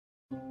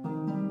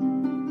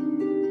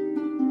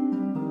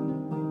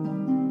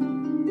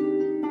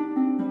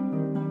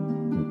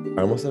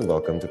I almost said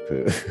welcome to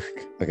Poog.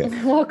 Okay.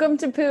 Welcome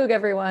to Poog,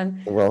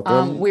 everyone.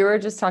 Welcome. We were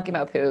just talking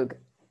about Poog.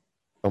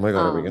 Oh my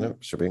God,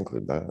 should we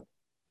include that?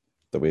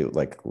 That we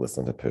like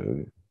listen to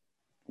Poog?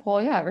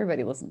 Well, yeah,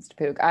 everybody listens to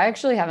Poog. I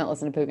actually haven't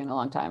listened to Poog in a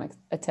long time,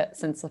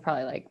 since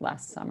probably like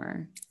last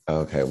summer.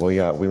 Okay. Well,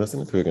 yeah, we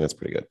listen to Poog and it's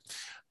pretty good.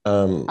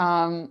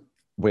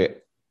 Wait,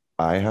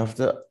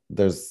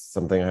 there's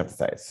something I have to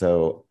say.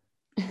 So,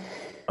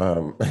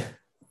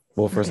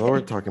 well, first of all, we're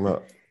talking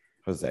about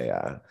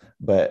Hosea,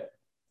 but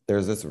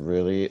there's it's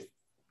really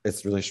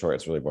short,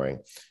 it's really boring.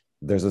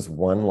 There's this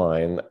one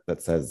line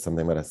that says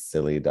something about a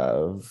silly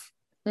dove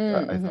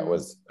that I thought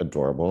was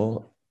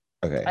adorable.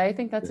 Okay. I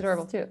think that's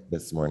adorable too.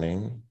 This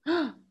morning,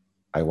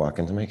 I walk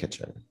into my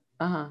kitchen.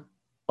 Uh-huh.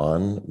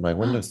 On my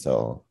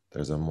windowsill,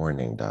 there's a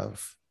mourning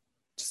dove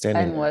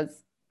standing And there.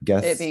 was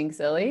it being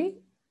silly?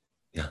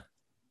 Yeah.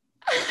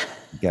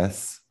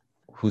 Guess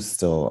who's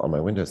still on my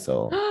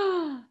windowsill?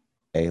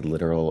 A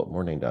literal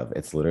mourning dove.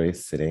 It's literally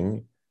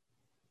sitting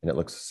and it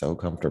looks so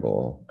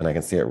comfortable. And I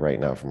can see it right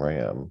now from where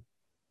I am.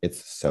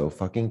 It's so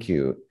fucking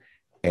cute.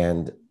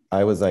 And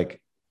I was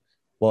like,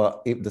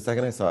 well, the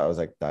second I saw it, I was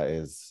like, that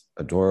is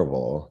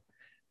adorable.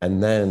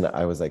 And then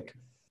I was like,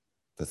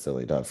 the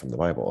silly dove from the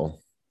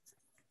Bible.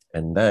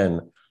 And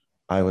then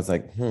I was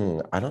like,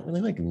 I don't really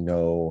like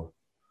know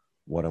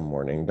what a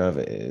mourning dove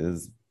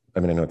is. I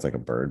mean, I know it's like a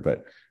bird,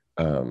 but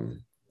so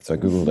I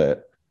Googled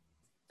it.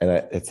 And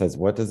it says,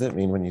 what does it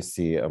mean when you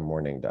see a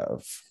mourning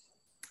dove?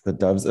 The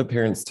dove's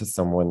appearance to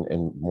someone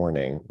in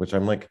mourning, which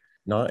I'm like,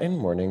 not in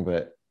mourning,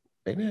 but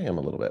maybe I am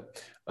a little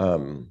bit.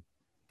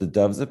 The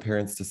dove's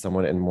appearance to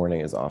someone in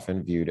mourning is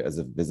often viewed as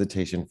a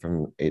visitation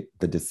from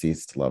the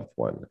deceased loved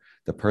one.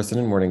 The person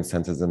in mourning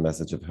senses a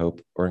message of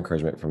hope or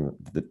encouragement from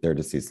their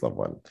deceased loved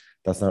one.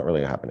 That's not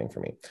really happening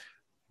for me.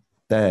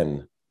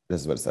 Then,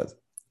 this is what it says.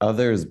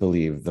 Others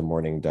believe the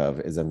mourning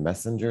dove is a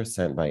messenger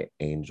sent by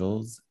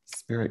angels,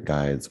 spirit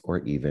guides,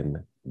 or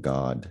even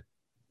God.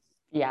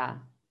 Yeah.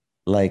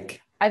 Like,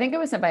 I think it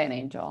was sent by an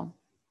angel.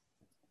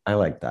 I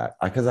like that.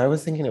 Because I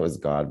was thinking it was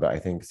God, but I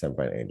think sent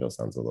by an angel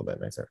sounds a little bit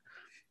nicer.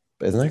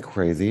 But isn't that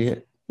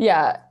crazy?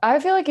 Yeah. I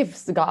feel like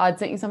if God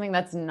sent you something,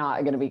 that's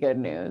not going to be good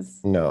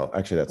news. No,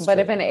 actually, that's But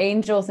true. if an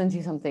angel sends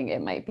you something,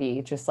 it might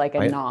be just like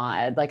a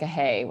nod, like a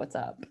hey, what's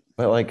up?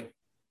 But like,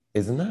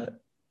 isn't that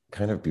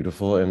kind of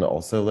beautiful? And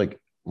also, like,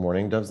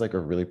 mourning doves like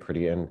are really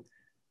pretty. And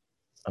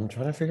I'm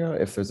trying to figure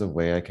out if there's a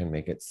way I can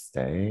make it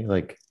stay.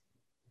 Like,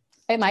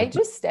 it might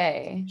just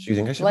stay. Do you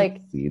think I should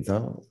like put seeds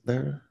out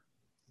there?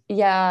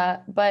 Yeah,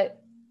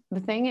 but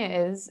the thing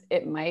is,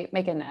 it might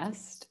make a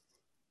nest.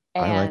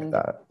 I like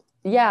that.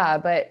 Yeah,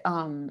 but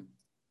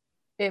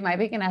it might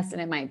make a nest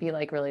and it might be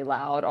like really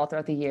loud all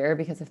throughout the year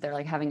because if they're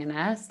like having a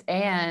nest,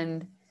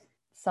 and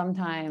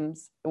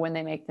sometimes when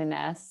they make the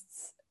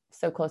nests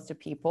so close to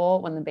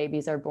people, when the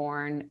babies are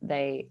born,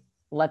 they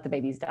let the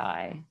babies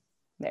die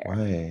there.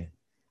 Why?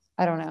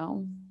 I don't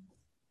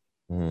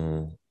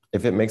know.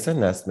 If it makes a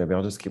nest, maybe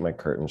I'll just keep my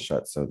curtains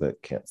shut so that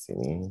it can't see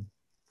me.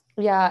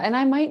 Yeah, and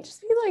I might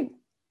just be like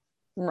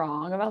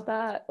wrong about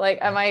that.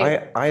 Like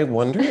I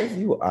wonder if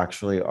you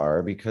actually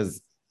are,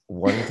 because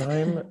one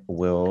time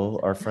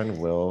our friend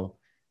Will,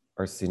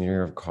 our senior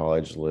year of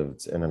college,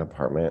 lived in an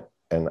apartment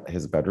and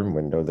his bedroom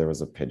window there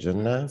was a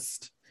pigeon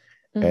nest.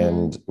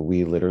 And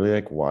we literally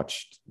like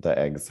watched the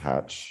eggs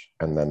hatch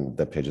and then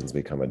the pigeons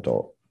become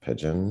adult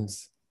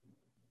pigeons.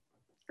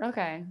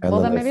 Okay. And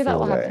well, then maybe that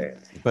will happen.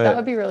 But that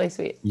would be really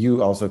sweet.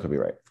 You also could be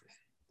right.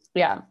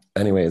 Yeah.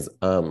 Anyways,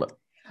 well,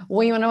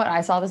 you want to know what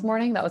I saw this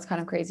morning? That was kind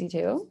of crazy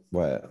too.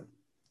 What?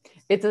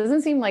 It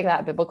doesn't seem like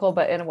that biblical,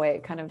 but in a way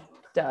it kind of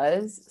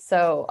does.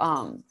 So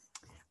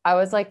I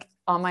was like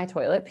on my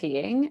toilet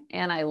peeing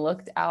and I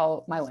looked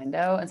out my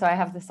window. And so I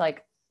have this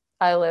like,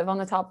 I live on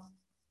the top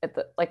at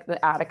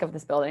the attic of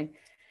this building.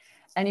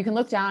 And you can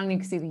look down and you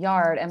can see the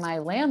yard. And my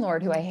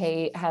landlord, who I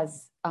hate,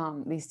 has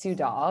these two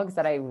dogs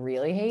that I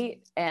really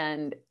hate.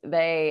 And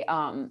they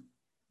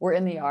were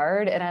in the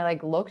yard. And I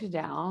like looked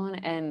down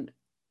and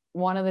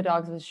one of the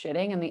dogs was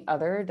shitting and the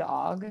other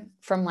dog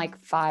from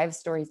like 5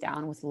 stories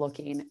down was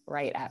looking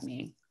right at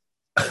me.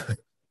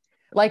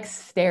 Like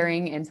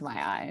staring into my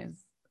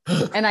eyes.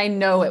 And I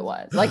know it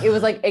was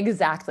like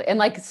exactly. And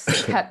like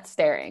kept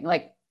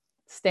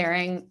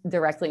staring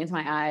directly into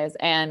my eyes.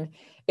 And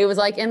it was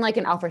like in like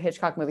an Alfred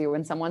Hitchcock movie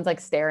when someone's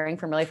like staring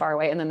from really far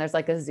away and then there's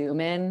like a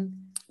zoom in.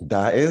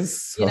 That is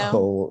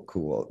so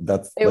cool.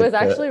 It was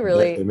actually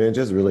really, the image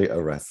is really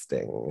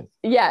arresting.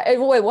 Yeah, it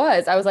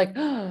was. I was like,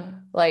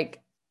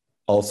 like.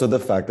 Also the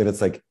fact that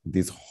it's like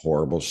these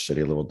horrible,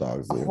 shitty little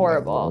dogs.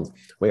 Horrible.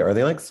 Wait, are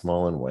they like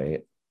small and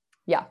white?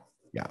 Yeah.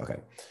 Yeah. Okay.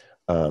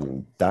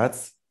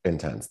 That's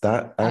intense.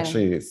 That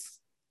actually is,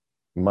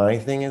 my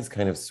thing is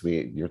kind of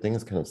sweet. Your thing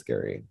is kind of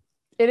scary.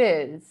 It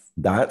is.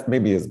 That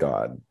maybe is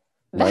God.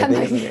 My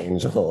thing is an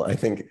angel. I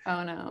think.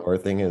 Oh no. Our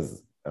thing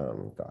is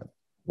God.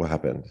 What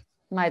happened?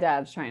 My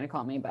dad's trying to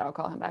call me, but I'll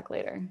call him back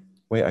later.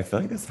 Wait, I feel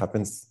like this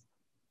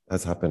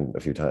has happened a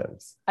few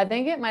times. I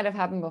think it might have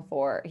happened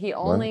before. He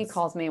only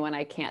calls me when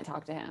I can't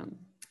talk to him.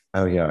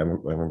 Oh yeah, I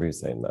remember you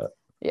saying that.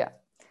 Yeah.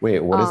 Wait,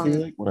 what does he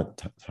Um, like want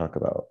to talk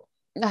about?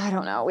 I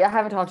don't know. I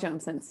haven't talked to him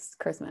since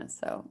Christmas,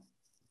 so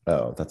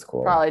Oh, that's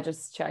cool. probably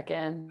just check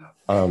in.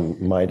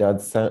 My dad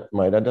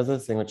does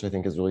this thing which I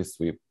think is really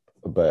sweet,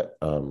 but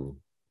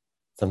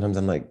sometimes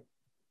I'm like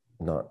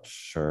not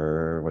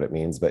sure what it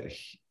means, but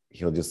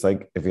he'll just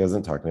like if he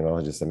hasn't talked to me at all,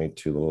 he'll just send me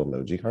two little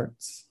emoji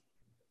hearts,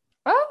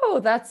 Oh,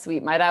 that's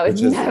sweet. My dad would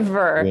which is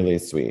never. really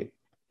sweet.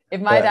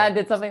 If my But dad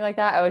did something like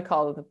that, I would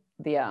call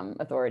the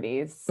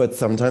authorities. but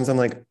sometimes I'm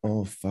like,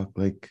 oh fuck,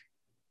 like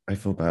I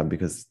feel bad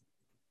because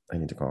I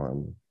need to call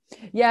him.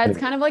 Yeah, it's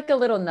Like, kind of like a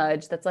little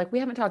nudge that's like we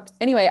haven't talked.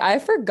 Anyway, I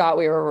forgot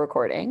we were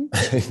recording.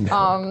 I know.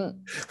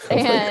 Um Oh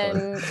my God.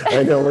 and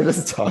I know we're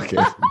just talking.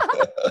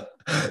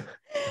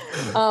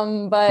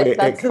 but Wait, it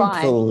that's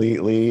fine.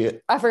 completely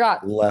I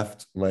forgot.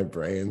 left my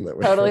brain that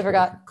we Totally were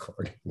forgot.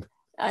 recording.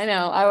 I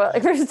know.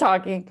 We're just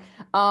talking.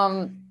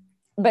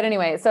 But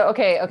anyway, so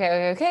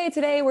okay.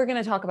 Today we're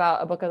gonna talk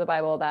about a book of the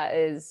Bible that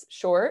is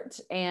short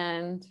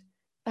and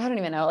I don't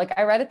even know. Like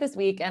I read it this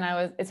week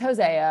and it's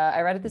Hosea.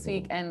 I read it this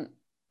week Mhm. and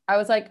I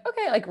was like,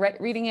 okay, like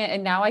reading it,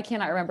 and now I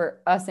cannot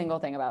remember a single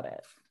thing about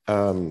it. So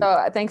Um,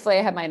 thankfully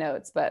I had my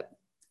notes, but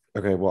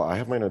okay, well, I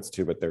have my notes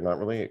too, but they're not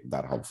really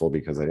that helpful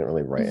because I didn't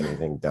really write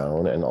anything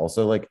down. And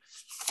also, like,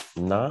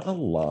 not a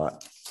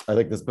lot. I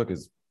like this book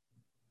is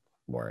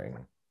boring.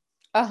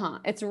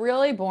 it's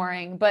really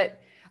boring. But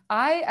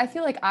I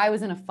feel like I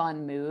was in a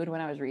fun mood when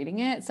I was reading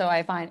it, so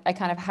I find I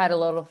kind of had a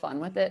little fun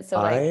with it. So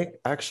like,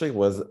 I actually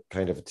was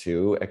kind of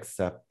too,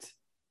 except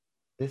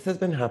this has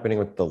been happening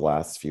with the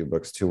last few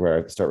books too,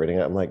 where I start reading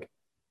it. I'm like,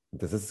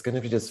 this is going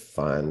to be just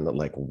fun,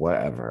 like,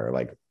 whatever.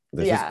 Like,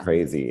 this is yeah,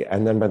 crazy.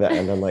 And then by the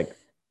end, I'm like,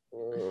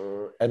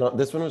 and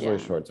this one was really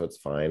yeah. short, so it's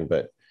fine,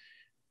 but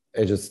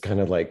it just kind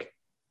of like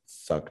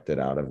sucked it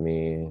out of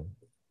me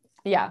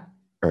Yeah.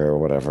 or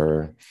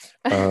whatever.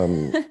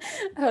 Um,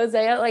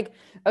 Hosea, like,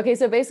 okay,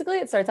 so basically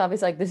it starts off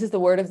as like, this is the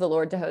word of the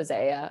Lord to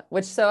Hosea,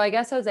 which so I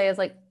guess Hosea is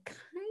like kind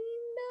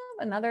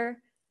of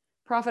another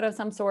prophet of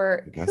some I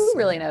sort. guess Who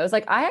really so. knows?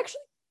 Like, I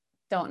actually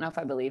don't know if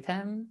I believe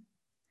him.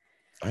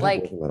 I don't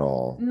believe Like, him at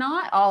all.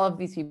 not all of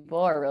these people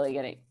are really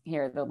going to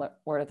hear the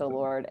word of the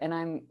Lord. And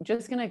I'm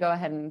just going to go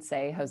ahead and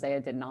say Hosea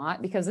did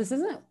not, because this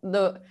isn't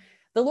the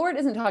Lord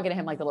isn't talking to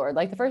him like the Lord.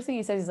 Like the first thing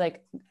he says is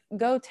like,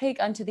 go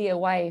take unto thee a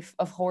wife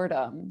of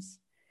whoredoms.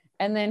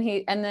 And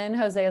then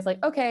Hosea is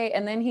like, okay.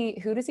 And then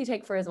who does he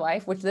take for his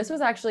wife? Which this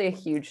was actually a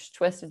huge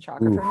twist and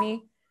shocker for Oof.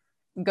 me.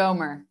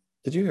 Gomer.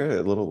 Did you hear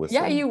a little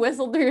Yeah, whistle? you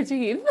whistled through your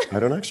teeth. I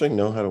don't actually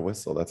know how to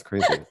whistle. That's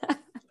crazy.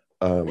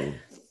 Um,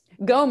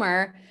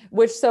 Gomer,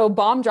 which so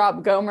bomb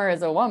drop Gomer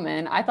is a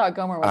woman. I thought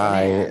Gomer was a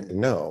I man.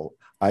 know.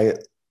 I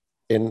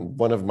in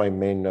one of my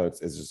main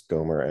notes is just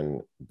Gomer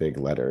and big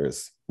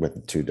letters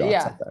with two dots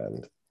Yeah, at the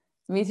end.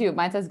 me too.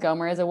 Mine says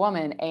Gomer is a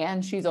woman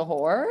and she's a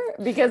whore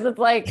because it's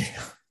like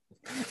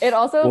it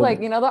also like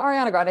Well, you know the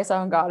Ariana Grande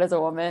song "God is a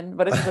Woman,"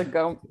 but it's just like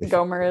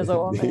Gomer is a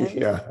woman.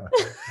 yeah,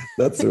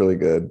 that's really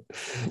good.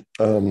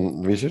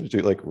 We should do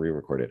like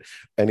re-record it.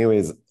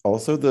 Anyways,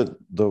 also the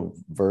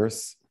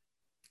verse,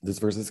 this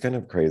verse is kind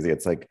of crazy.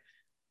 It's like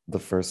the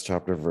first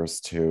chapter, verse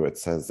 2, it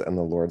says, and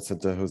the Lord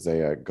said to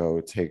Hosea, go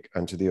take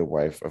unto thee a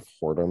wife of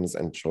whoredoms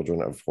and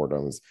children of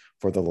whoredoms,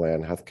 for the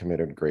land hath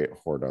committed great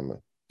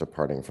whoredom,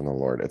 departing from the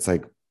Lord. It's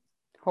like,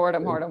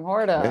 Whoredom, whoredom,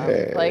 whoredom.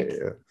 hey, Like,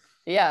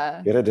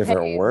 yeah. get a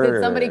different Hey,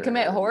 did somebody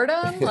commit word.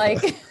 whoredom?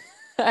 Like,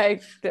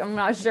 I'm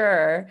not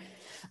sure.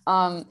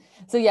 Um,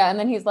 so yeah, and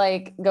then he's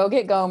like, go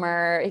get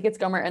Gomer. He gets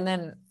Gomer, and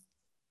then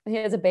he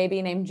has a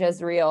baby named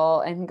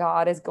Jezreel, and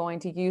God is going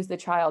to use the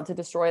child to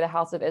destroy the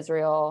house of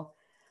Israel,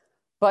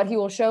 but he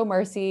will show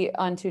mercy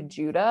unto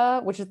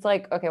Judah, which is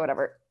like, okay,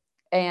 whatever.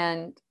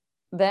 And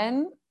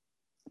then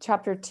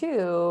chapter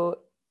 2,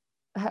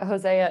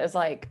 Hosea is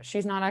like,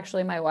 she's not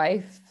actually my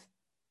wife,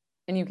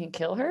 and you can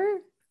kill her.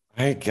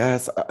 I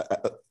guess,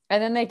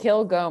 And then they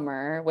kill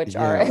Gomer, which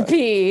yeah. RIP.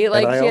 And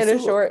Like I she had a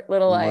also, short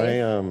little my,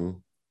 life.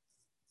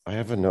 I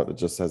have a note that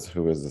just says,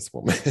 who is this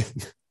woman?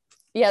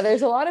 Yeah,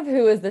 there's a lot of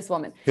who is this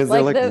woman? Because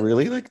they're Like like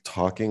really like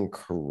talking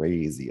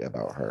crazy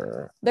about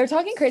her. they're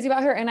talking crazy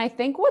about her. And I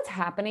think what's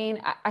happening,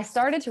 I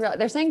started to realize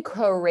they're saying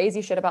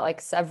crazy shit about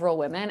like several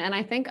women. And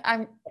I think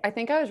I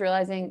was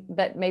realizing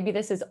that maybe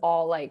this is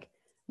all like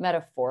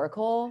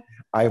metaphorical.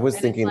 I was And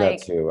it's thinking that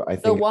like too. I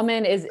the think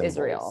woman is symbols.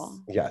 Israel.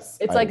 Yes,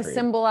 It's I like agree.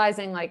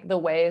 symbolizing like the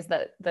ways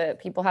that the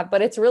people have,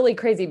 but it's really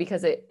crazy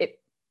because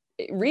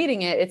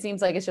reading it, it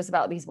seems like it's just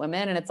about these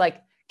women and it's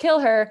like, kill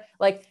her.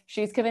 Like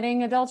she's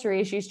committing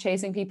adultery. She's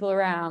chasing people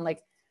around. Like,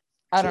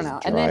 I She don't has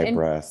know. And then dry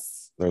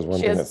breasts. There's one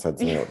she thing that has, said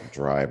something about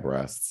dry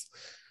breasts.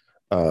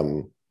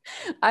 Um,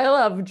 I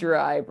love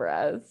dry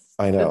breasts.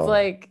 I It's know.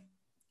 like,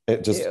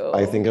 It just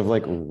I ew. think of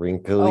like Oh my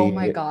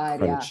wrinkly, God.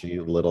 Yeah.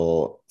 crunchy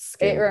little It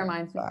skin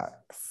reminds me.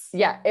 backs.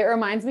 Yeah. It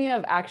reminds me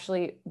of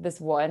actually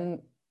this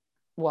one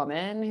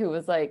woman who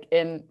was like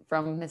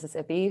from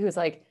Mississippi who's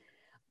like,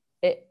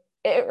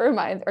 it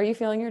reminds, are you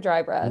feeling your dry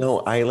No,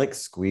 breasts? I like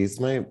squeezed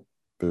my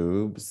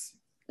boobs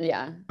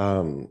Yeah.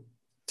 um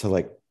to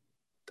like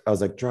I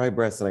was like dry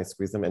breasts and I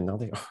squeezed them and now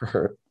they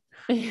are.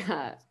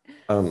 Yeah. You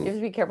Um, have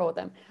to be careful with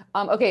them.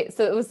 Okay,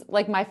 so it was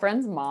like my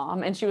friend's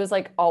mom, and she was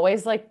like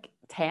always like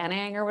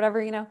tanning or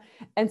whatever, you know.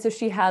 And so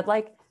she had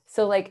like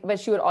so like, but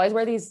she would always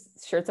wear these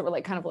shirts that were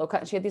like kind of low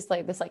cut. And she had these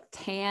like this like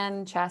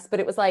tan chest, but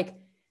it was like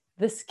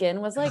the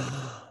skin was like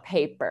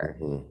paper.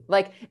 mhm.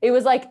 Like it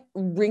was like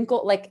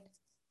wrinkle, like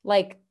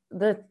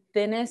the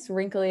thinnest,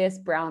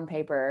 wrinkliest brown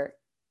paper,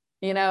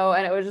 you know,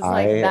 and it was just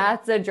like I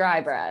that's a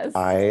dry breast.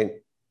 I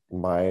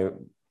my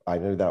I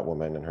knew that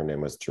woman and her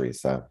name was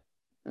Teresa.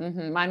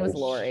 Mine was And she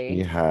Lori.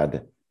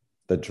 had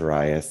the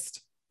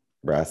driest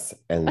breasts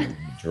and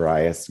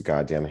driest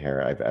goddamn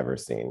hair I've ever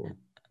seen.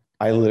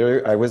 I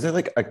was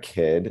like a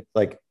kid,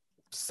 like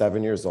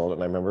 7 years old,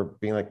 and I remember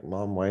being like,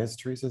 Mom, why is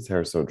Teresa's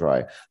hair so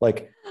dry?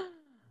 Like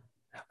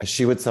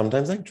she would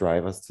sometimes like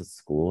drive us to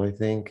school, I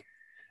think,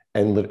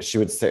 and she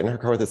would sit in her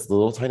car with this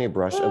little tiny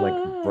brush and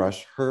like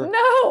brush her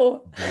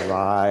No.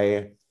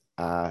 dry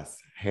ass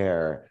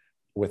hair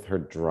with her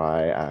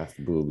dry ass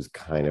boobs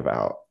kind of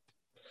out.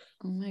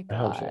 Oh my I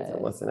hope she doesn't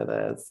God. listen to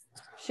this.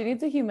 She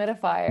needs a No, she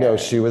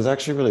humidifier. was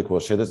actually really cool.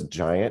 She had this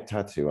giant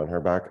tattoo on her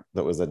back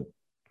that was a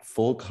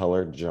full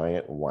color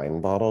giant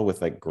wine bottle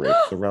with like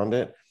grapes around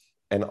it.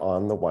 And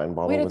on the wine Wait,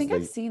 bottle I was think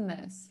I've the, seen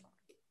this.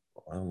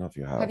 I don't know if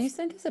you Have have. you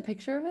sent us a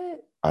picture of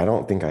it? I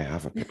don't think I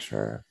have a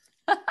picture.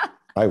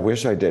 I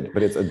wish I did,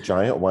 but it's a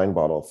giant wine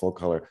bottle, full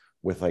color,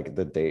 with like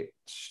the date,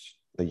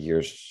 the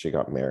years she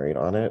got married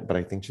on it. But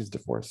I think she's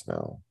divorced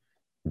now.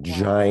 Wow.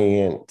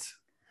 Giant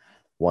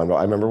wine bottle.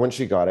 I remember when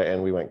she got it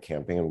and we went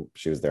camping and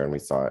she was there and we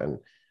saw it. And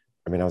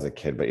I mean, I was a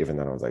kid, but even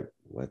then I was like,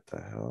 what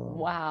the hell?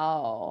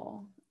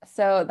 Wow.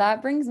 So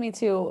that brings me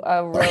to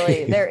a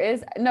really, Sorry.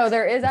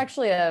 there is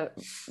actually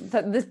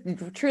this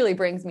truly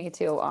brings me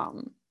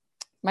to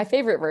my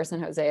favorite verse in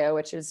Hosea,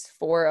 which is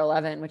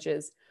 4:11, which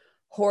is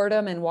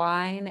whoredom and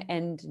wine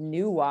and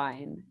new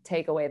wine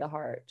take away the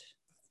heart.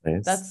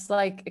 Nice. That's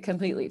like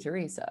completely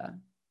Teresa.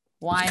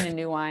 Wine and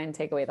new wine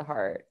take away the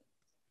heart.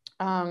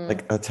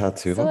 Like a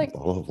tattoo of So a like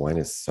bottle of wine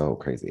is so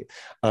crazy.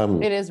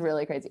 it is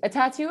really crazy. A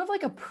tattoo of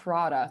like a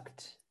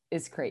product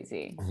is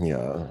crazy.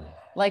 Yeah.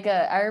 Like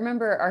I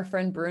remember our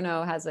friend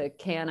Bruno has a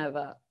can of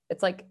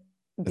it's like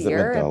Is it a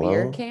beer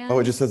Modelo? Oh, it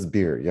can. just says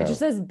beer. It Yeah. just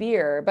says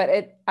beer, but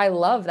I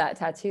love that Me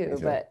tattoo,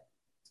 too. but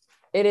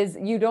it is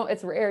you don't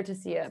it's rare to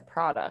see a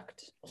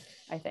product,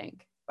 I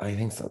think. I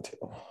think so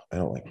too. I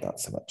don't like that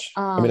so much.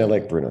 I mean, I Um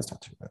like Bruno's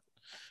tattoo, but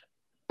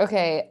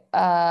okay,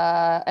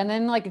 and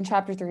then like in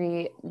chapter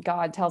 3,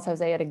 God tells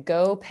Hosea to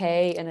go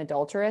pay an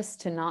adulteress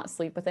to not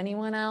sleep with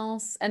anyone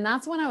else. And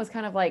that's when I was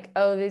kind of like,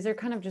 oh, these are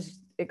kind of just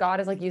God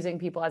is like using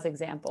people as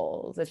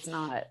examples. It's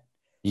not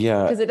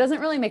yeah. because it doesn't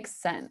really make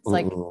sense.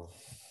 Like Mm-mm.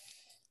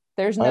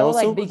 there's I no also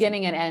like was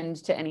beginning and end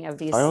to any of I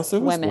these also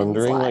was women's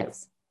wondering, like,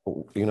 lives.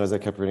 as I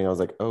kept reading, I was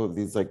like, oh,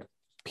 these like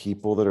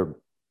people that are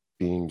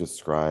being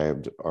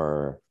described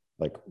are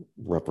like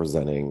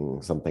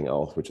representing something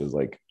else, which is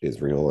like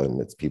Israel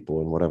and its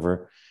people and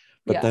whatever.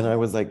 But then Yeah. I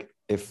was like,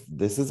 if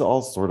this is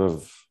all sort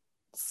of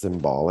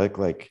symbolic,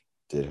 like,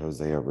 did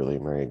Hosea really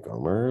marry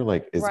Gomer?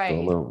 Like, is Right.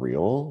 Gomer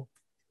real?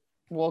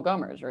 Well,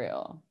 Gomer's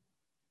real.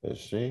 Is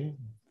she?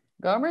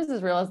 Gomer's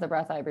as real as the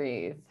breath I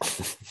breathe.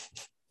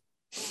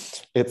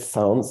 It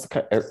sounds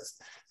it's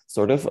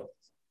sort of,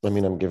 I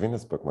mean, I'm giving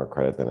this book more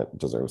credit than it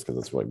deserves because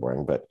it's really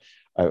boring, but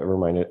I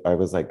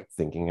was like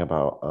thinking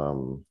about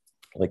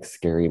like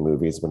scary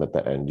movies when at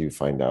the end you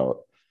find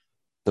out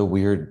the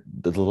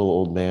little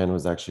old man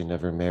was actually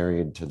never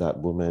married to that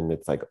woman.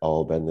 It's like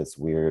all been this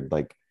weird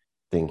like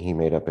thing he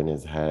made up in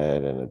his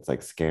head, and it's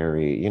like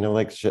scary,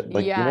 like shit,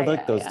 like Yeah,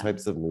 like yeah, those yeah.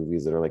 types of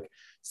movies that are like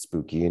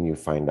spooky, and you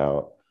find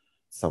out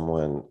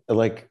someone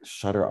like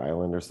Shutter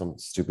Island or some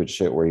stupid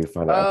shit where you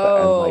find out at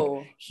the end like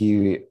Oh,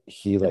 he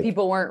the like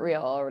people weren't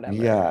real or yeah,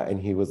 whatever. and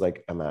he was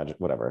like imagine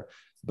whatever.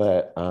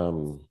 But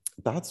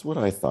that's what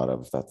I thought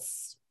of.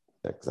 That's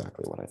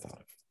exactly what I thought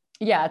of.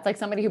 Yeah, it's like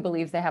somebody who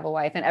believes they have a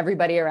wife and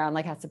everybody around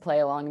like has to play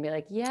along and be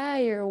like, "Yeah,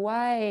 your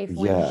wife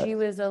when Yeah, she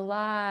was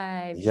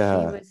alive, she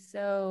yeah. was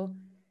so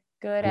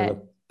good And then at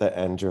at the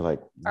end you're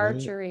like, what?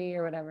 archery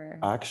or whatever."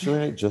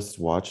 Actually, I just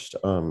watched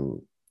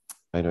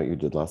I Know What You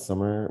Did Last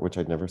Summer, which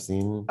I'd never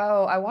seen.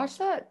 Oh, I watched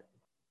that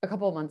a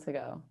couple of months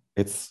ago.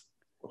 It's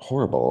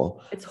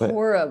horrible, It's but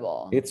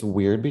horrible. it's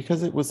weird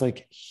because it was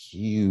like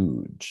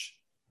huge.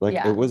 Like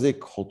it Yeah. was a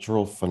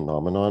cultural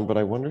phenomenon, but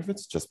I wonder if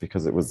it's just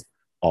because it was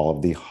all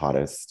of the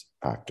hottest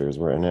actors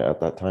were in it at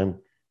that time.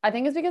 I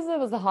think it's because it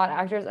was the hot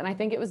actors, and I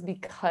think it was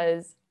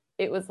because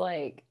it was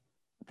like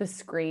the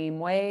scream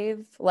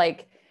wave.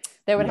 Like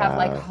they would have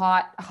like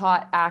Yeah,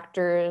 hot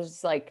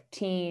actors, like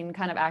teen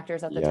kind of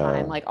actors at the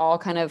time, yeah. like all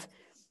kind of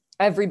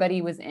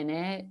everybody was in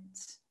it,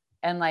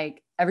 and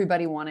like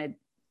everybody wanted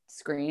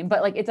Scream,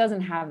 but like it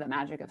doesn't have the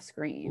magic of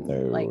Scream. No,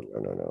 Like no,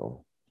 no,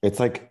 no. It's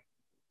like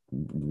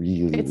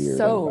really it's weird and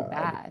so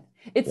bad. bad.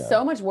 It's Yeah.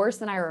 so much worse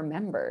than I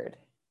remembered.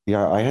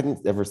 Yeah, I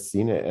hadn't ever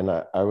seen it, and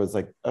I was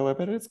like, oh, I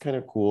bet it's kind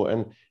of cool,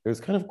 and it was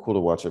kind of cool to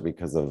watch it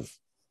because of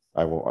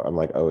I'm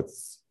like, oh,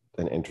 it's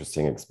an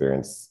interesting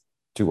experience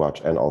to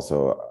watch, and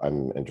also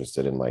I'm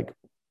interested in like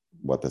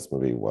what this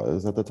movie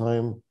was at the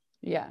time.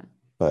 Yeah.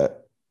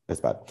 but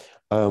it's bad.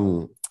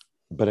 Um,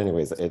 but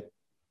anyways,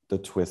 the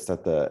twist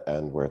at the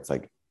end where it's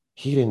like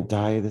he didn't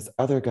die, this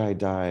other guy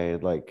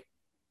died, like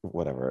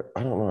whatever.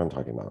 I don't know what I'm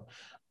talking about.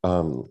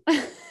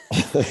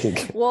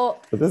 Like,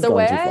 Well, but this has the gone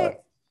way too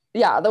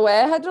far. the way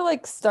I had to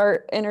like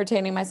start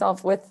entertaining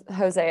myself with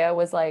Hosea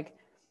was like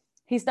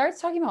he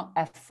starts talking about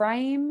I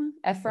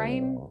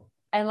Ephraim, know.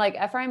 and like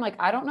Ephraim, like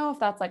I don't know if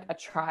that's like a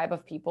tribe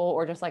of people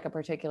or just like a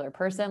particular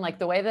person, like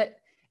the way that,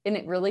 and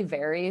it really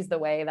varies the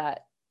way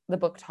that the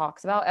book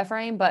talks about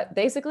Ephraim, but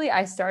basically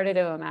I started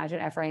to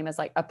imagine Ephraim as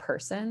like a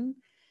person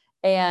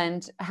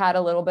and had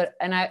a little bit,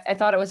 and I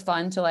thought it was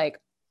fun to like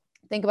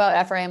think about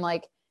Ephraim,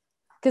 like,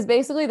 because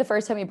basically the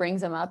first time he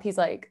brings him up, he's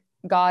like,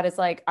 God is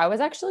like, I was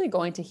actually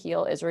going to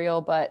heal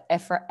Israel, but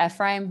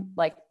Ephraim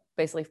like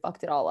basically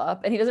fucked it all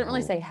up. And he doesn't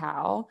really Mhm. say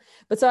how.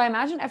 But so I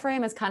imagine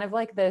Ephraim as kind of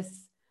like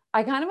this,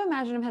 I kind of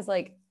imagine him as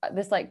like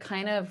this like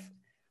kind of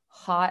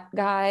hot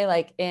guy,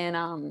 like in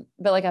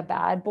but like a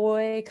bad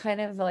boy,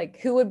 kind of like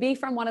who would be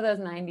from one of those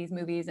 90s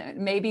movies. And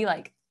maybe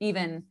like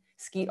even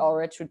Skeet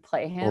Ulrich would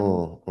play him.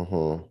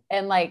 Mhm.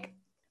 And like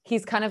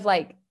he's kind of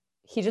like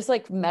he just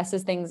like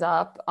messes things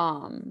up.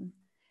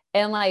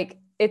 And like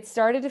it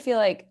started to feel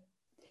like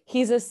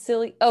he's a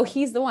silly, oh,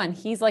 he's the one,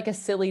 he's like a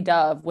silly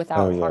dove Oh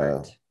without yeah.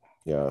 heart.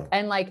 Yeah.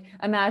 And like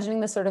imagining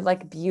this sort of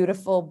like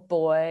beautiful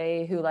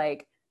boy who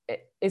like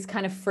is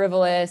kind of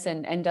frivolous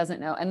and doesn't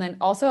know. And then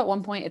also at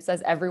one point it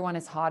says everyone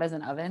is hot as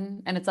an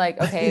oven, and it's like,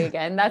 okay,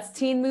 again, that's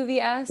teen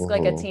movie-esque,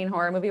 like a Mhm. teen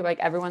horror movie where like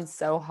everyone's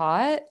so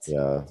hot.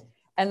 Yeah.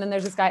 And then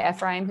there's this guy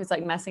Ephraim who's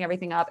like messing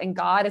everything up, and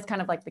God is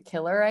kind of like the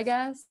killer, I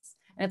guess.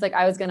 And it's like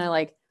I was gonna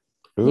like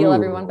heal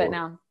everyone, but Ooh.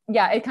 now,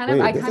 yeah, it kind of,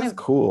 Wait, this is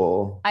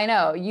cool. I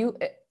know you,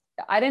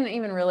 I didn't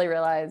even really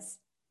realize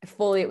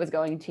fully it was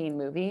going teen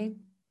movie.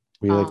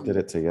 We like did Um,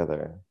 it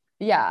together.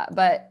 yeah,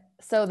 but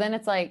so then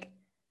it's like,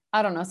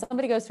 I don't know,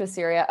 somebody goes to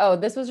Assyria. Oh,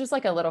 this was just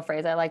like a little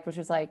phrase I liked, which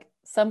was like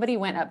somebody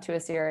went up to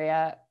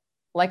Assyria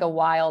like a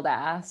wild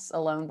ass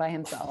alone by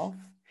himself.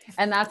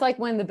 And that's like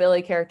when the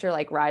Billy character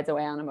like rides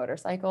away on a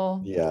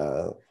motorcycle.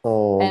 Yeah.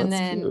 Oh, And that's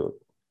then, cute.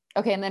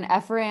 okay, and then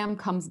Ephraim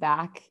comes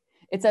back.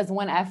 It says,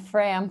 when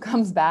Ephraim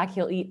comes back,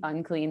 he'll eat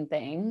unclean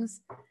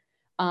things.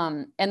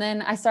 And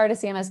then I started to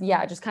see him as,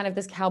 yeah, just kind of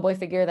this cowboy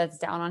figure that's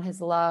down on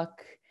his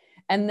luck.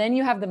 And then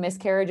you have the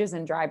miscarriages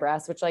and dry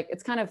breasts, which like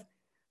it's kind of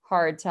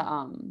hard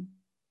to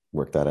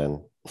Work that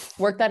in.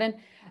 work that in,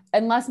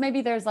 unless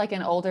maybe there's like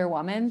an older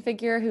woman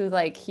figure who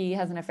like he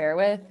has an affair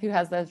with, who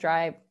has those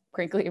dry,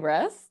 crinkly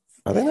breasts.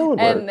 I think that would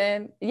And work.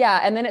 then yeah,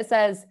 and then it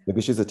says,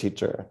 Maybe she's a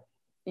teacher.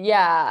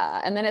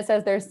 yeah, and then it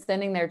says they're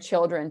sending their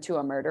children to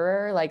a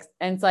murderer, like,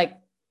 and it's like,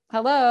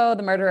 hello,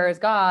 the murderer is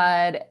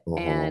God. Mhm.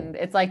 And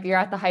it's like you're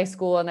at the high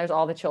school and there's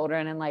all the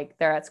children and like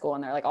they're at school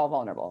and they're like all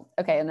vulnerable.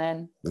 Okay, and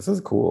then This is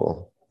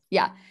cool.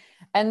 yeah,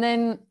 and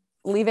then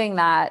leaving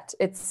that,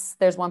 it's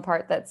there's one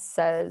part that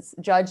says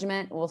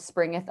judgment will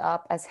springeth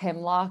up as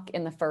hemlock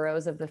in the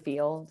furrows of the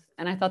field,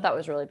 and I thought that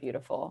was really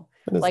beautiful,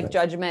 That is like nice.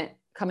 judgment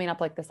coming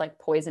up like this like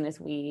poisonous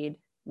weed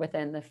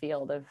within the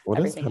field of What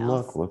does everything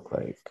hemlock else. look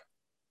like?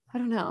 I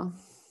don't know.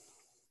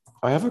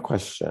 I have a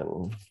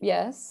question.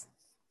 Yes.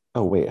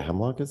 Oh, wait,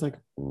 hemlock is like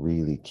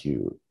really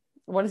cute.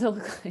 What does it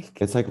look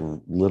like? It's like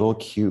little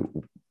cute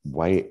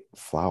white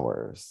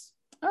flowers.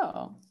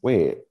 Oh,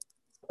 Wait,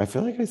 I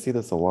feel like I see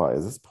this a lot.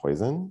 Is this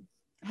poison?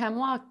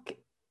 hemlock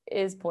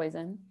is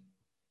poison.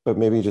 But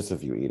maybe just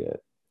if you eat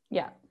it.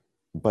 Yeah.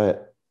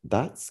 But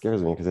that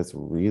scares me because it's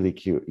really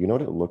cute. You know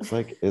what it looks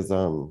like is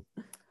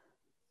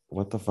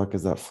what the fuck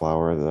is that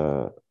flower?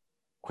 The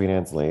Queen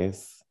Anne's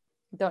lace.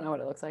 Don't know what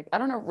it looks like. I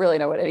don't know, really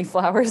know what any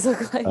flowers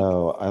look like.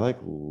 Oh, I like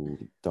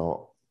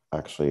don't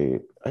actually.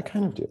 I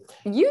kind of do.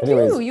 You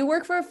Anyways, do. You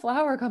work for a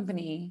flower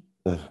company.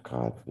 oh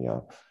God,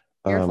 yeah.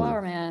 You're a flower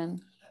Um.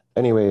 man.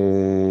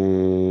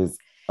 Anyways,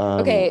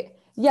 Okay.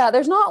 Yeah,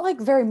 there's not like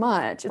very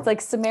much. It's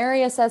like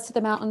Samaria says to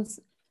the mountains,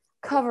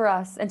 cover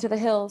us, and to the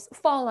hills,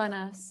 fall on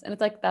us. And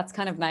it's like, that's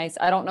kind of nice.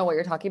 I don't know what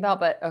you're talking about,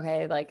 but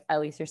okay, like at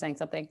least you're saying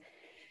something.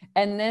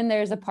 And then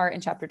there's a part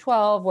in chapter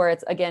 12 where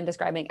it's again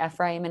describing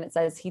Ephraim, and it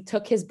says he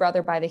took his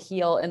brother by the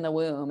heel in the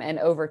womb and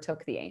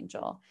overtook the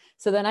angel.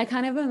 So then I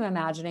kind of am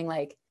imagining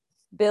like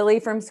Billy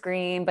from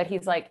Scream, but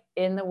he's like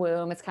in the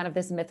womb. It's kind of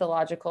this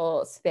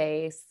mythological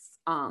space.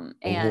 and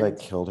he like And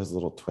killed his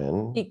little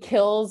twin. he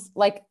kills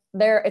like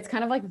there, it's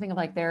kind of like the thing of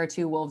like there are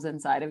two wolves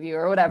inside of you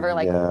or whatever.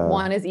 Like Yeah,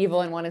 one is evil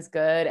and one is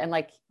good. And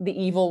like the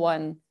evil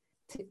one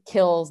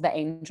kills the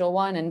angel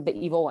one, and the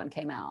evil one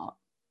came out.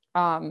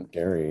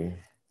 scary.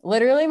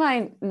 Literally,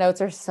 my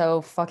notes are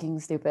so fucking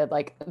stupid.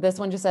 Like this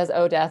one just says,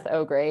 "Oh death,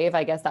 oh grave."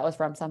 I guess that was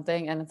from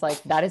something, and it's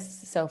like that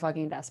is so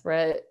fucking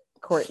desperate,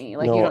 Courtney.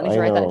 Like you No, don't need I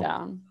to write that know.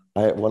 down.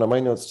 I one of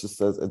my notes just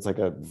says it's like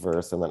a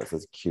verse and then it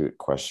says cute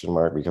question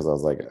mark because I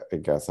was like, I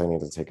guess I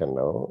need to take a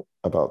note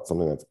about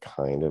something that's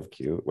kind of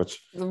cute,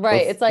 which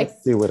Right? It's like,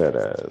 let's see what it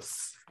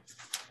is.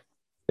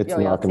 It's yo,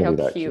 yeah. not Let's see going to how be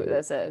that cute cute.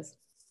 this is.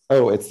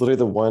 Oh, it's literally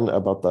the one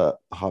about the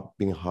hot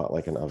being hot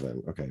like an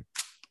oven. Okay.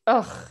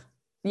 Ugh.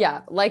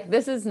 Yeah, like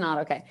this is not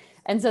okay.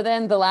 And so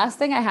then the last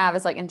thing I have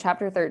is like in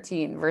chapter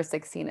 13, verse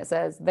 16, it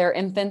says, their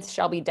infants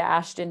shall be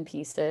dashed in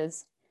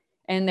pieces,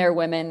 and their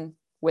women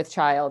with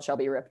child shall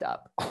be ripped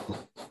up.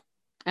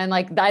 And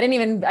like I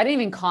didn't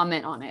even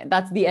comment on it.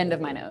 That's the end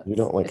of my You notes.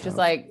 don't like It's just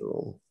have like,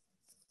 to.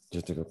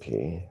 Just to go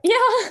pee.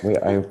 yeah. Wait,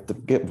 I have to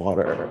get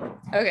water.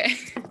 Okay.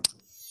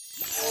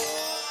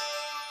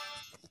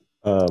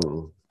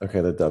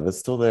 Okay, the dove is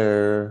still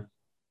there.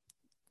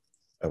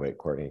 Oh wait,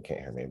 Courtney can't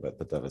hear me, but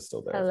the dove is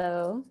still there.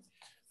 Hello.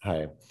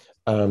 Hi.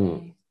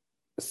 Hey.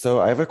 So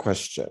I have a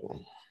question.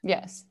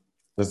 Yes.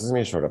 This is gonna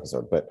be a short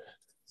episode, but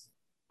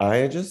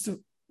I just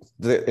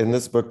in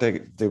this book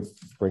they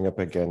bring up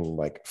again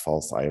like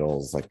false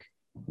idols, like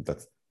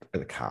that's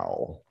a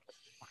cow.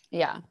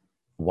 Yeah.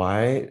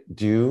 Why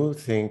do you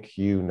think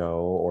you know,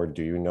 or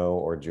do you know,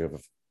 or do you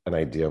have an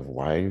idea of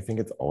why you think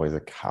it's always a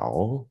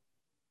cow?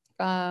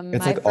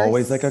 It's My like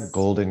always like a first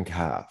golden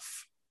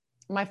calf.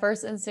 my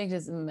first instinct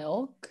is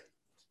milk.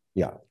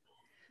 Yeah.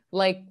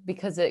 Like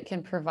because it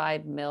can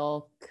provide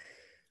milk.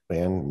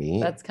 And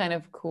meat. That's kind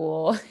of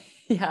cool.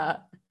 Yeah.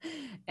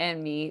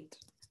 And meat.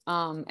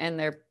 And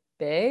they're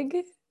big.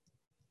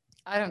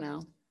 I don't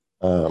know.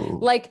 Um,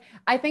 Like,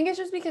 I think it's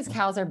just because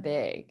cows are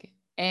big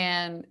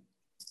and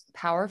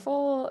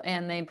powerful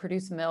and they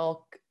produce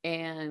milk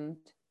and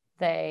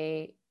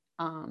they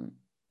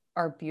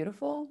are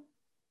beautiful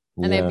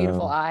and they have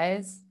beautiful yeah.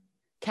 eyes.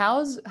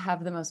 Cows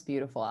have the most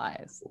beautiful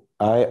eyes.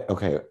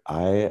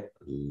 I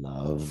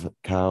love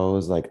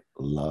cows, like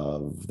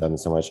love them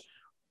so much.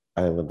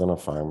 I lived on a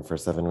farm for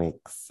 7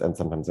 weeks and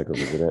sometimes I go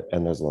visit it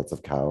and there's lots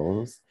of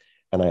cows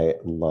and I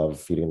love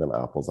feeding them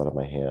apples out of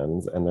my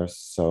hands and they're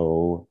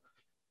so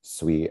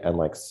sweet and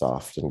like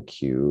soft and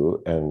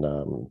cute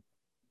and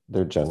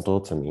they're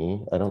gentle to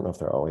me. I don't know if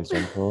they're always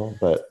gentle,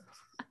 but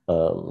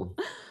um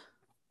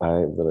I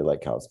really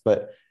like cows.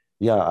 But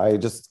yeah,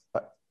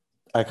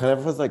 I kind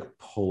of was like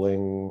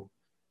pulling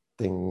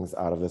things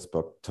out of this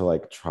book to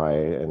like try,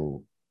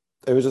 and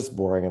it was just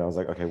boring and I was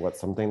like, okay, what's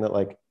something that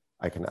like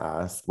I can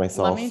ask Let me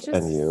myself and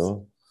just,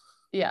 you.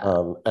 yeah.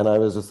 And I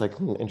was just like,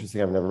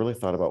 interesting. I've never really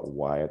thought about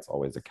why it's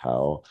always a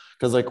cow.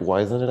 Because like,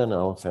 why isn't it an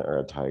elephant or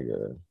a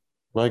tiger?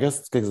 Well, I guess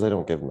it's because they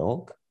don't give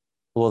milk.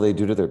 Well, they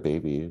do to their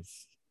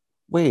babies.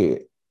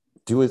 Wait,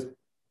 do is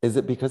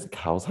it because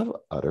cows have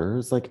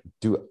udders? Like,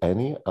 do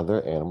any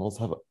other animals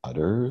have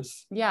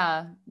udders?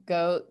 Yeah.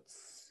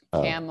 Goats,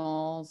 Oh.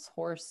 camels,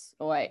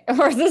 wait,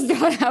 horses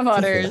don't have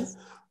udders.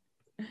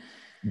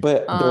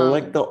 But they're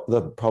like Um,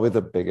 the probably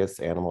the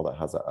biggest animal that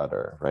has an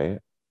udder, right?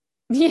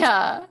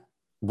 yeah.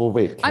 Well,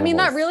 wait, I mean,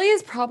 that camels. really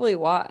is probably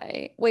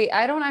why. Wait,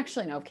 I don't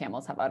actually know if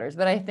camels have udders,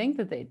 but I think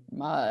that they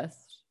must.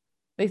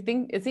 They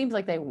think it seems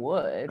like they I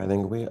would.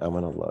 think I'm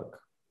gonna look.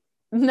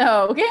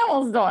 No,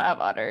 camels don't have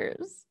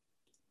udders.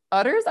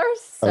 Udders are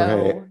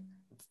Okay, so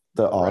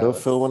the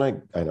autofill gross. when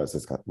I know it's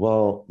just got,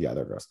 well, yeah,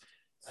 they're gross.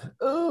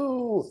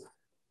 Oh,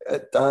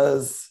 it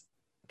does.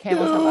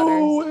 Camels have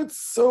No, udders. it's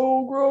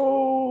so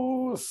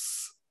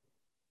gross.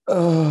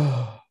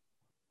 Oh.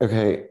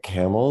 Okay,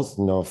 camels,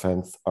 no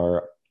offense,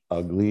 are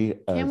ugly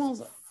as Camels,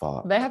 they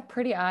fuck. have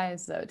pretty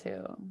eyes though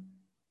too.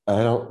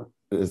 I don't,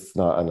 it's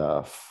not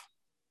enough.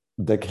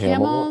 The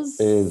camel Camels,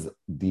 is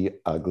the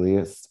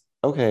ugliest.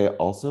 Okay,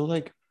 also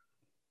like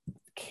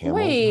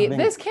wait,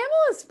 this camel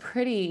is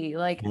pretty.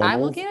 Like I'm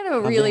camels looking at a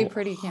really having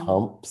pretty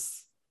camel.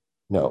 humps.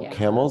 No, Yeah.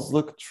 camels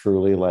look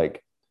truly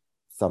like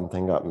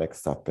something got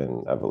mixed up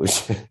in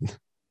evolution.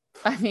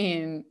 I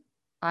mean,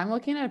 I'm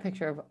looking at a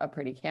picture of a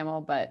pretty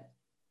camel, but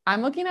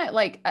I'm looking at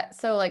like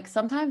so like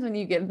sometimes when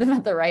you get them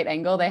at the right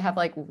angle, they have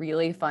like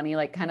really funny,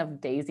 like kind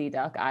of Daisy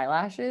Duck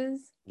eyelashes.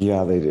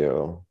 Yeah, they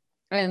do.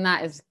 And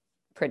that is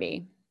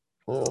pretty.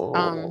 Oh,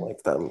 I don't Um,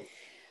 like them.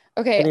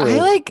 okay,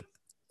 Anyways,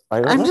 I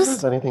don't I'm know if there's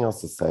just anything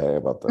else to say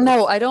about no,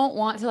 this. I don't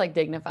want to like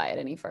dignify it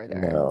any further.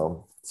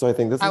 No. So I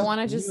think this I is want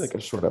to gonna be just like a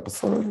short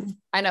episode.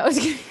 I know it's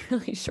getting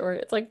really short.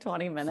 It's like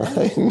 20 I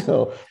minutes.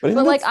 know, but I think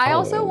But like that's I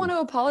also want fine.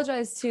 to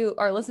apologize to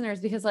our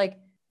listeners because like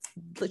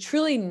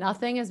truly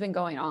nothing has been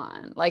going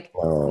on. Like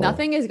Oh,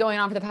 nothing is going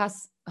on for the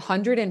past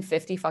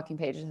 150 fucking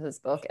pages of this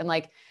book. And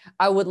like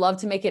I would love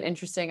to make it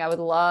interesting. I would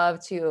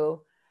love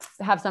to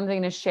have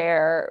something to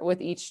share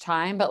with each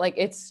time, but like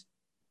it's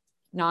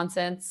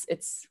nonsense,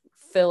 it's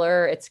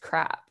filler, it's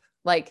crap.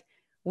 Like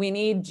we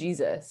need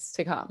Jesus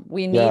to come.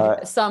 We need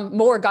yeah. some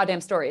more goddamn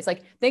stories.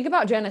 Like think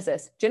about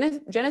Genesis.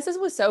 Genesis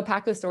was so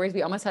packed with stories.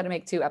 We almost had to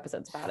make 2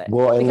 episodes about it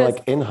Well, and because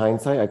like in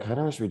hindsight, I kind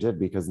of wish we did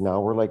because now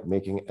we're like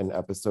making an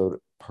episode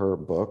per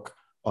book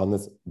on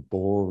this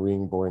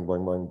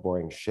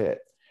boring shit.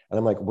 And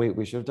I'm like, wait,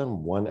 we should have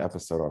done one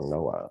episode on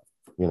Noah,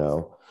 you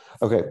know?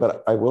 Okay,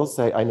 but I will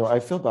say, I know I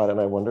feel bad, and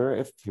I wonder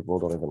if people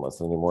don't even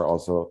listen anymore.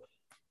 Also,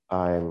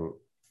 I'm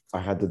I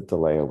had to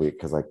delay a week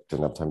because I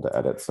didn't have time to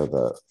edit. So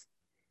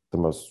the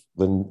most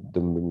the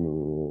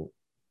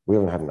we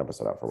haven't had an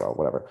episode out for a while,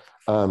 whatever.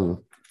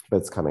 But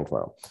it's coming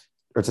tomorrow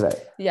or today.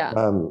 yeah.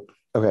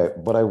 Okay,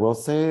 but I will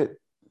say,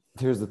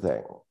 here's the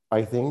thing.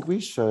 I think we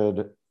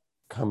should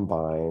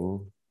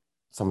combine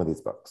some of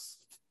these books.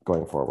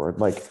 going forward.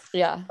 Like,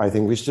 Yeah, I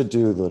think we should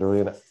do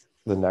literally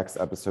the next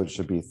episode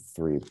should be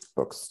 3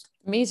 books.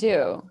 me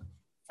too.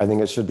 I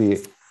think it should be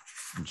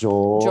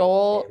Joel,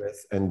 Joel,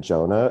 Amos, and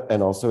Jonah.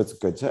 And also, it's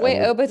good to wait,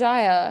 end with.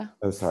 Obadiah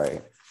Oh, sorry.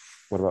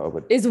 What about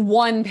Obadiah? is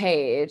 1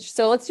 page.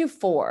 So let's do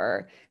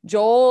 4.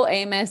 Joel,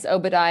 Amos,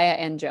 Obadiah,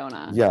 and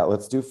Jonah. Yeah,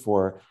 let's do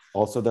 4.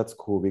 Also, that's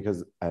cool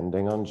because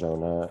ending on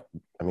Jonah.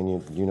 I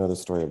mean, you know the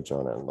story of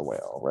Jonah and the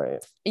whale,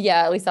 right?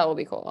 Yeah, at least that will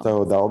be cool.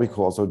 So that will be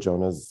cool. Also,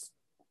 Jonah's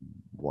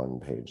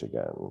 1 page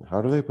again.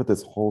 How do they put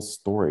this whole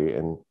story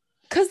in?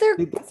 Because they're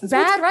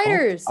bad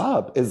writers.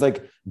 Up is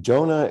like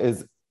Jonah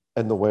is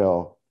and the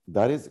whale.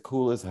 That is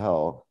cool as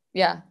hell.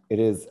 Yeah. It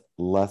is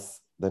less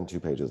than 2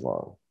 pages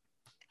long.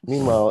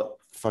 Meanwhile,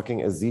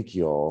 fucking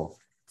Ezekiel,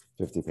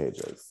 50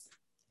 pages.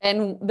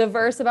 And the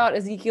verse about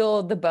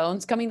Ezekiel, the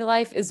bones coming to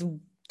life, is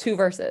 2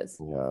 verses.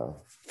 Yeah.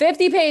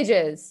 50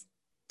 pages,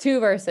 2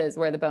 verses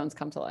where the bones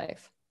come to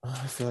life.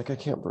 I feel like I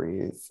can't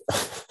breathe.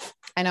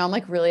 I know, I'm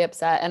like really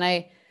upset. And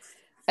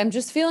I'm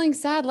just feeling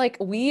sad. Like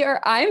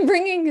I'm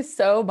bringing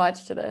so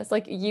much to this.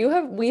 Like we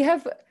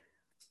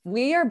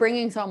are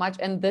bringing so much.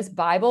 And this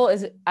Bible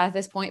is at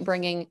this point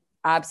bringing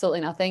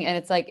absolutely nothing. And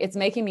it's like, it's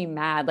making me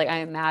mad. Like I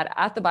am mad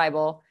at the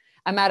Bible.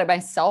 I'm mad at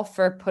myself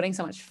for putting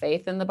so much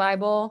faith in the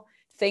Bible,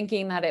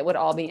 thinking that it would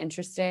all be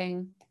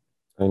interesting.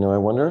 I know. I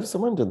wonder if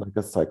someone did like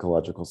a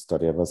psychological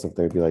study of us, if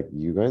they'd be like,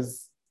 you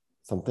guys,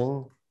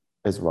 something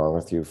is wrong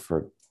with you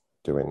for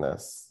doing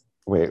this.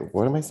 Wait,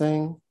 what am I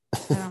saying?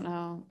 I don't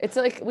know. It's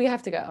like, we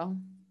have to go.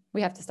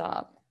 We have to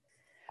stop.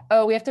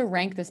 Oh, we have to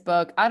rank this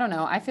book. I don't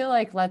know. I feel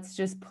like let's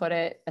just put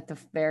it at the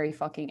very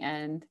fucking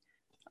end.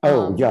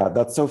 Oh, yeah.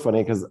 That's so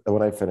funny because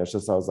when I finished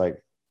this, I was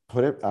like,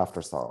 put it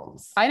after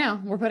Psalms. I know.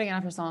 We're putting it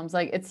after Psalms.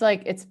 Like,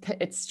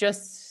 it's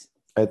just.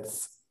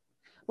 It's.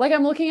 Like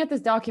I'm looking at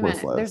this document.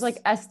 Worthless. There's like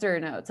Esther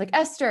notes, like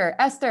Esther,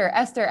 Esther,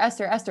 Esther,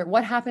 Esther, Esther.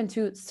 What happened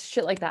to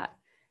shit like that?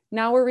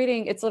 Now we're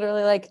reading. It's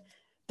literally like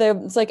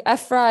it's like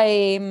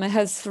Ephraim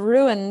has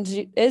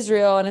ruined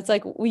Israel, and it's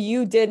like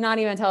you did not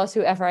even tell us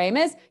who Ephraim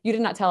is. You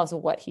did not tell us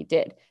what he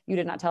did. You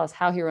did not tell us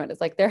how he ruined it.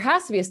 It's like there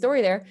has to be a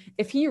story there.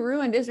 If he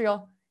ruined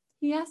Israel,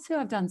 he has to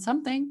have done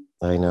something.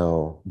 I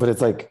know, but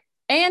it's like.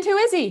 And who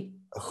is he?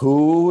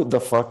 Who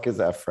the fuck is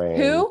Ephraim?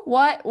 Who?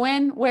 What?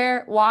 When?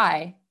 Where?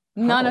 Why?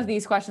 None of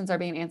these questions are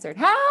being answered.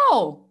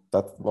 How?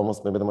 That's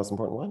almost maybe the most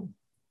important one.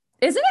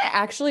 Isn't it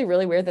actually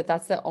really weird that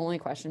that's the only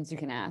questions you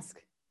can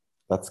ask?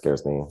 That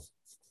scares me.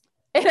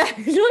 It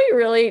actually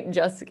really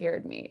just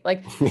scared me.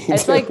 Like,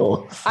 it's like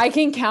I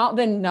can count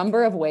the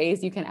number of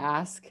ways you can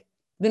ask.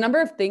 The number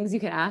of things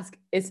you can ask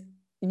is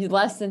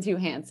less than 2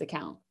 hands to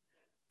count.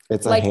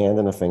 It's like, a hand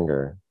and a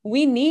finger.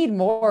 We need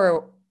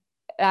more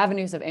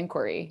avenues of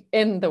inquiry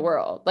in the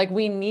world. Like,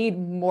 we need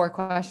more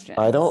questions.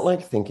 I don't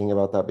like thinking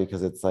about that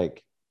because it's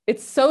like,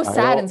 it's so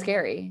sad and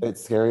scary.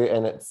 It's scary.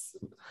 And it's,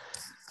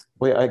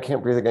 wait, I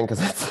can't breathe again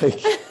because it's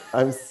like,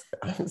 I'm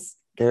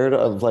scared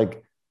of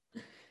like,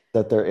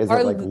 that there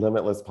isn't like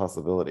limitless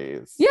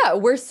possibilities. Yeah,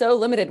 we're so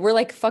limited. We're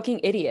like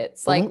fucking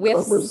idiots. Like we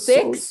have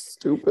 6.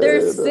 So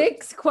there's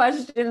 6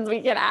 questions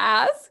we can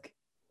ask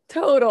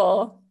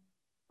total.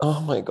 Oh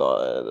my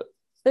God.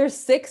 There's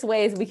 6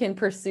 ways we can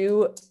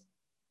pursue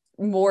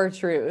more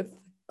truth.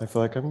 I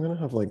feel like I'm gonna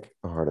have like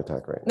a heart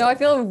attack right now. No, I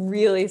feel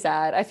really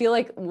sad. I feel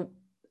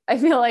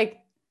like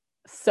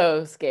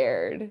so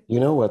scared. You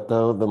know what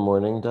though? The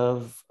Morning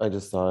Dove, I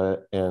just saw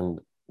it and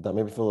that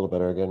made me feel a little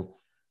better again.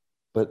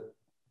 But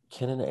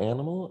can an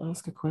animal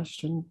ask a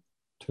question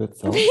to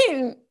itself?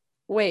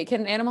 Wait,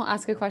 can an animal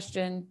ask a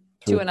question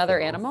to another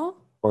animal?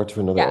 Or to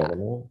another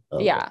animal?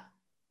 Okay. Yeah,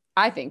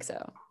 I think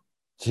so.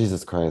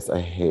 Jesus Christ,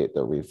 I hate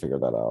that we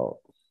figured that out.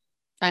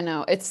 I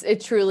know.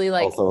 It truly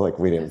like. Also, like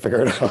we didn't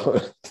figure it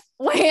out.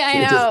 Wait,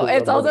 I know.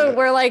 It's also,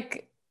 we're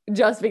like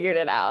just figured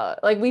it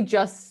out. Like we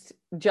just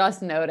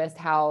noticed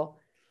how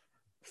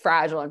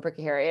fragile and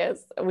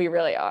precarious we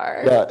really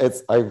are. Yeah,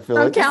 I feel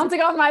I'm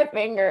counting on my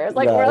fingers.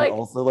 Like we're like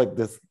also like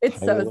this. It's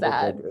so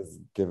sad. Is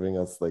giving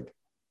us like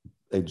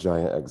a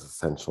giant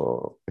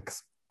existential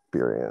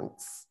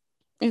experience.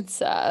 It's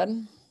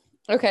sad.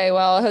 Okay,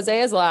 well,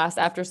 Hosea's last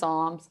after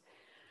Psalms.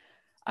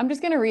 I'm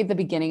just gonna read the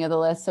beginning of the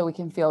list so we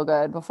can feel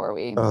good before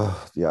we.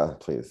 Yeah,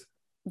 please.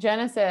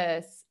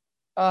 Genesis.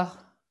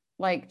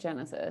 Like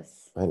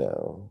Genesis. I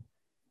know.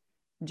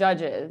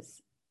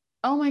 Judges.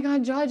 Oh my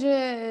God,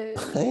 Judges.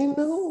 I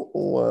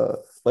know.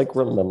 Like,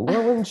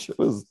 remember when she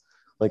was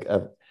like,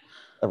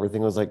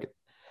 everything was like,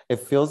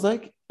 it feels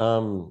like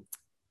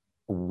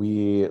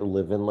we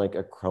live in like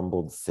a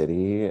crumbled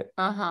city.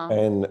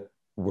 And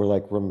we're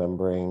like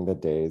remembering the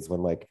days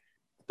when like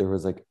there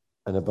was like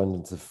an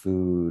abundance of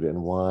food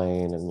and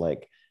wine and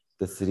like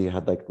the city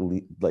had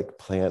like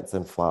plants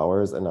and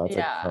flowers and now it's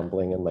like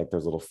crumbling and like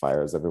there's little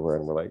fires everywhere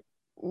and we're like,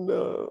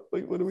 no,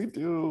 like what do we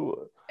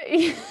do?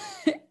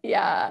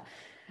 Yeah.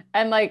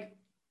 And like,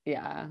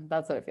 yeah,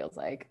 that's what it feels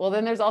like. Well,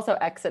 then there's also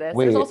Exodus.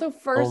 There's also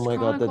First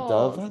Chronicles. God, the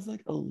dove has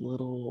like a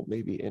little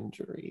maybe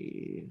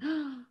injury.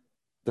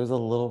 There's a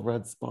little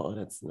red spot on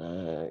its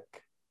neck.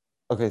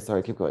 Okay,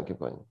 sorry, keep going.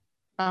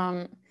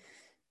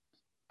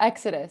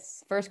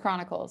 Exodus, First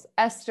Chronicles,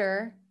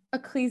 Esther,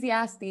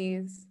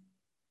 Ecclesiastes,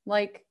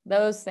 like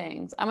those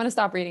things. I'm gonna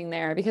stop reading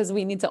there because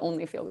we need to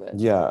only feel good.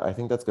 Yeah, I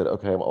think that's good.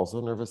 Okay, I'm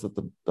also nervous that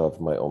the dove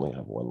might only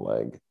have one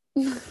leg.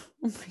 Oh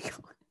my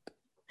god.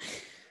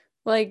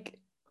 Like,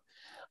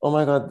 oh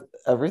my god,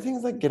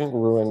 everything's like getting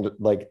ruined.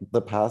 Like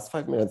the past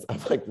 5 minutes,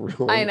 I've like I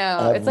ruined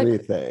know. It's like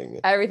everything.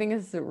 everything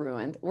is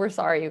ruined. We're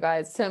sorry, you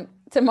guys.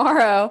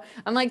 Tomorrow,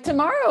 I'm like,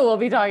 tomorrow we'll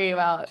be talking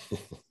about.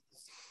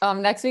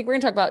 Next week we're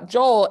gonna talk about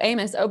Joel,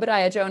 Amos,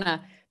 Obadiah,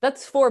 Jonah.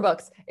 That's 4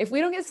 books. If we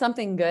don't get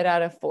something good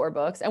out of 4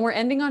 books, and we're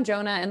ending on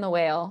Jonah and the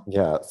whale,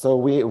 Yeah, so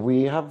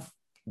we have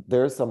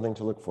there's something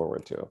to look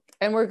forward to.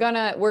 and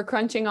we're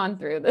crunching on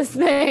through this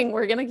thing.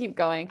 We're gonna keep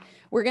going.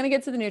 We're gonna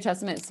get to the New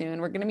Testament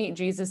soon. We're gonna meet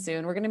Jesus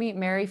soon. We're gonna meet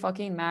Mary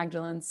fucking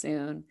Magdalene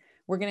soon.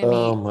 We're gonna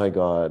Oh meet my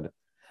god.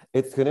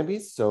 It's gonna be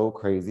so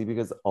crazy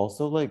because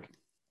also like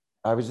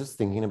I was just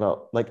thinking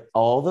about like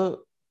all the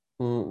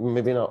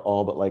maybe not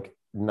all, but like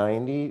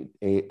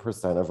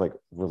 98% of like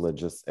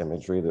religious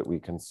imagery that we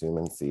consume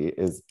and see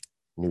is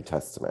New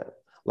Testament.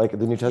 Like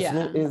the New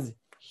Testament yeah. is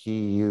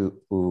huge.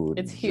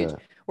 It's huge.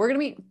 We're gonna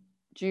meet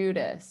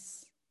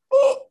Judas.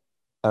 We're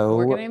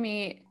Oh gonna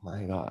meet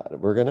my God.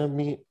 We're gonna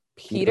meet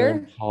Peter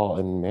and Peter. Paul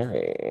and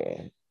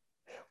Mary.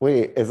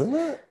 Wait, isn't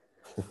that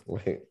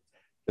wait,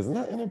 isn't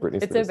that in a Britney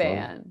It's a Spears song?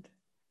 band.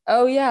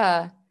 Oh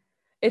yeah.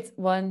 It's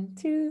 1,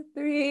 2,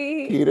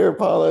 3. Peter,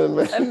 Paul,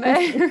 and And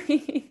Mary.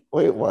 Mary.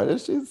 Wait, why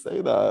does she say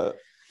that?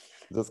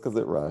 Just because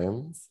it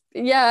rhymes?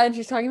 Yeah, and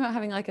she's talking about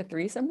having like a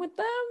threesome with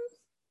them,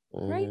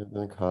 right? I've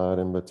been caught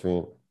in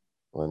between.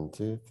 1,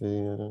 2, 3.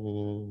 I don't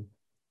even...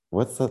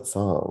 What's that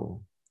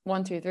song?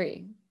 1, 2,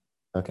 3.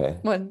 Okay.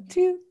 1,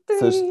 2,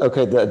 So 3.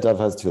 okay, the dove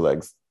has 2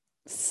 legs.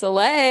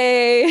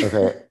 Slay.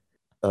 Okay.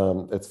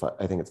 It's fine.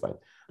 I think it's fine.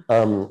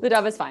 The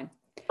dove is fine.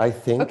 I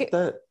think Okay.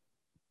 that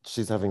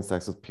she's having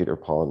sex with Peter,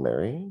 Paul, and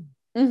Mary.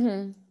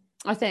 Mm-hmm.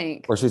 I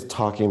think. Or she's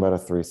talking about a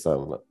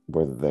threesome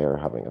where they're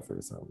having a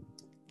threesome.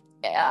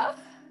 Yeah.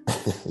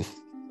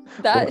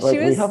 That like she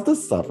was. we have to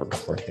stop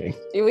recording.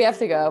 We have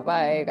to go.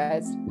 Bye,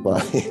 guys.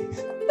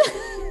 Bye.